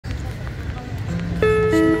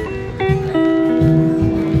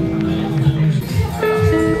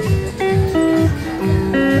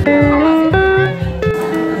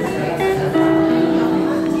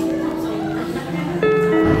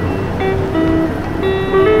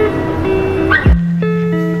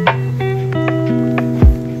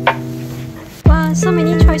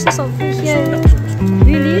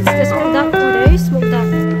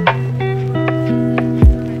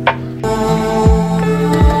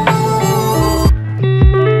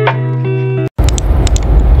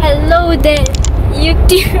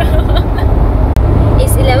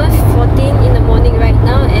It's 11:14 in the morning right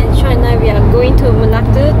now, and Sean and I, we are going to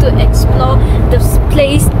Malacca to explore the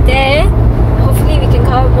place there. Hopefully we can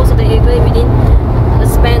cover most of the area within a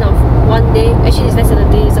span of one day. Actually it's less than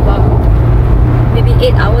a day, it's about maybe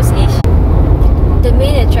 8 hours each. The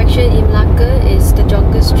main attraction in Malacca is the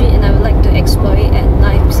Jonker Street, and I would like to explore it at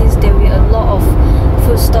night since there will be a lot of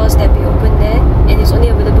food stores that will be open there, and it's only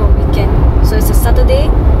available on weekend. So it's a Saturday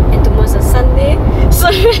and tomorrow's a Sunday.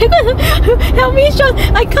 So help me, Sean,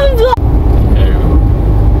 I can't vlog.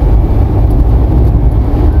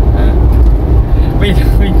 Wait,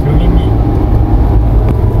 filming me.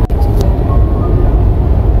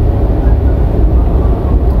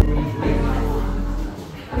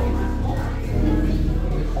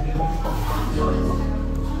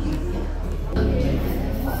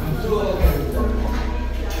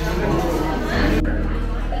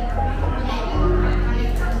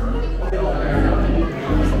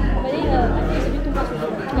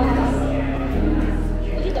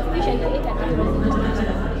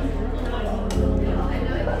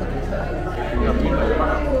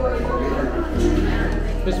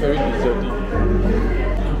 It's very desserty.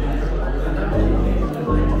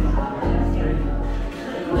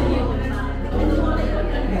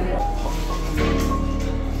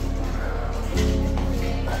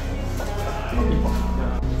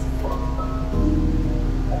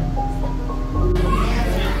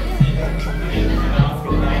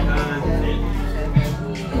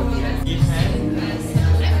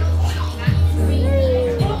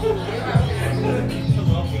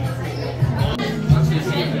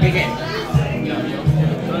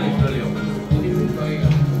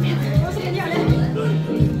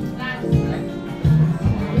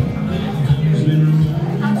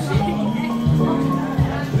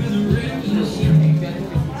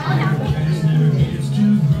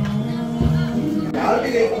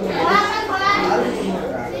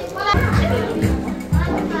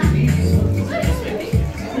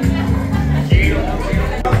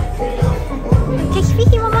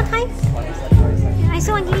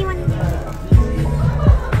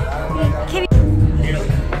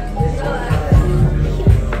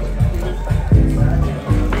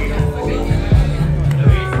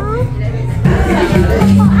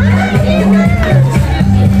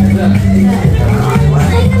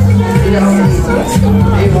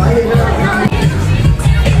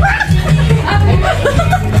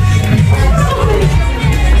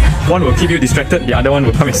 One will keep you distracted, the other one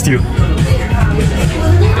will come and steal.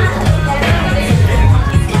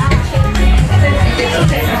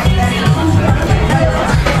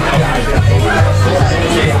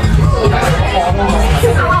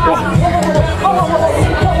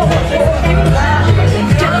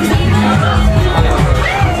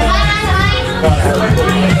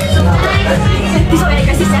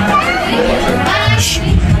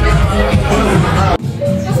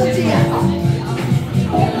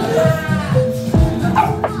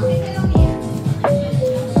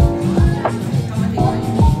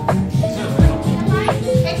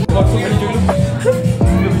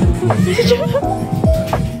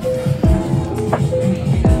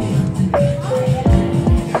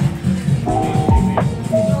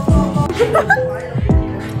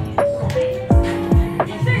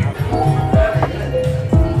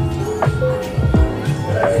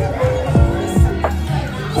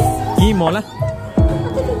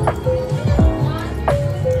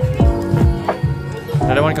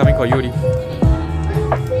 Another one coming for you, Lee.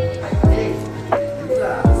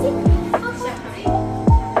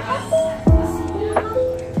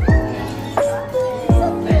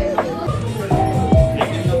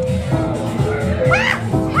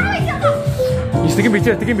 He's taking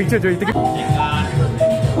picture, Joey.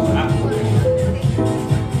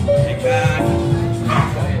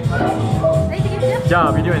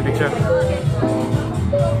 Yeah, video and picture.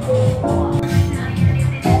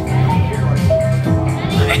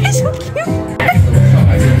 So cute.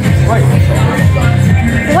 Why?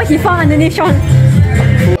 What he found underneath, Sean?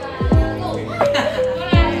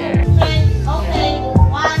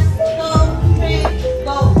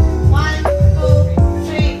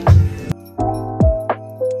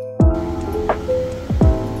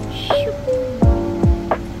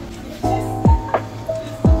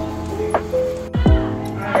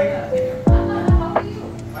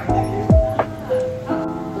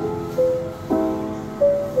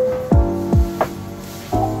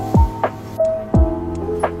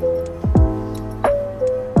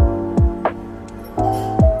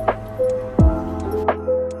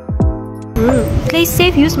 Play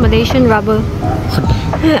safe, use Malaysian rubber.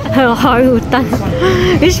 Harutan.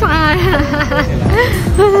 Which one?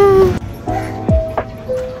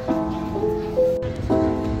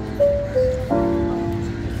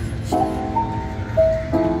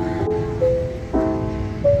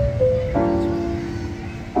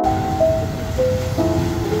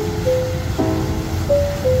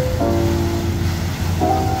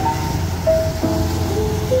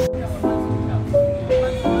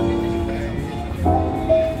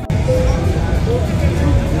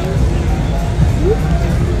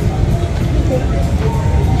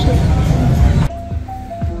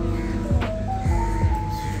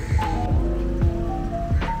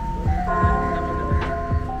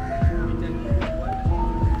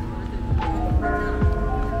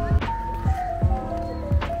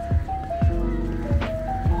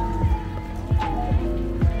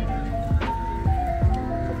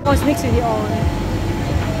 just mix with it all.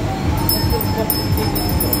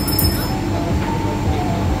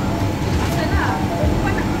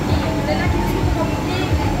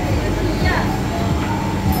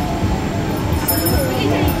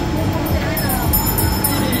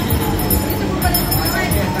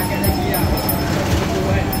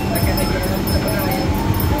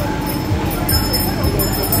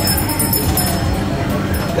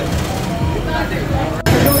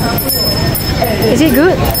 Is it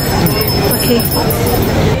good? Okay.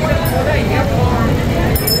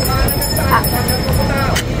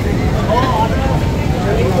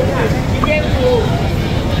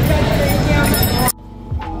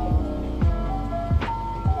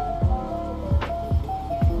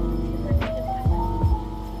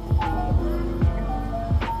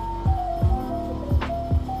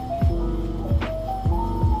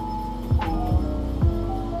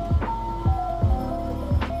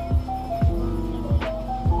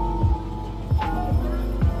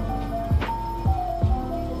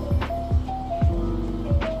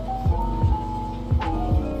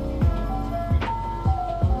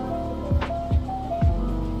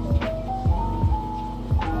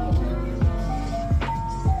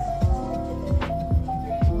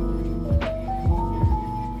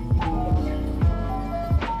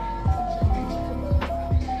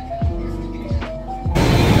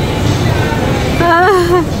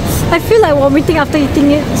 I feel like vomiting after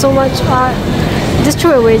eating it so much. Just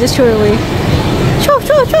throw it away, just throw it away. Throw!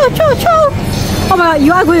 Oh my god,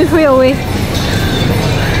 you are going to throw it away.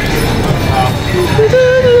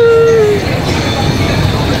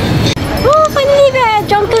 Oh, finally we're at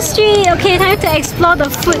Jonker Street. Okay, time to explore the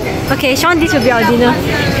food. Okay, Sean, this will be our dinner.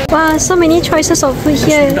 Wow, so many choices of food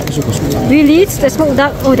here. Really? It's the smoked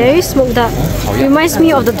duck? Oh, there is smoked duck. Reminds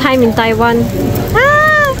me of the time in Taiwan.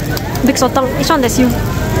 Big sotong. Which one? That's you.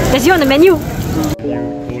 That's you on the menu.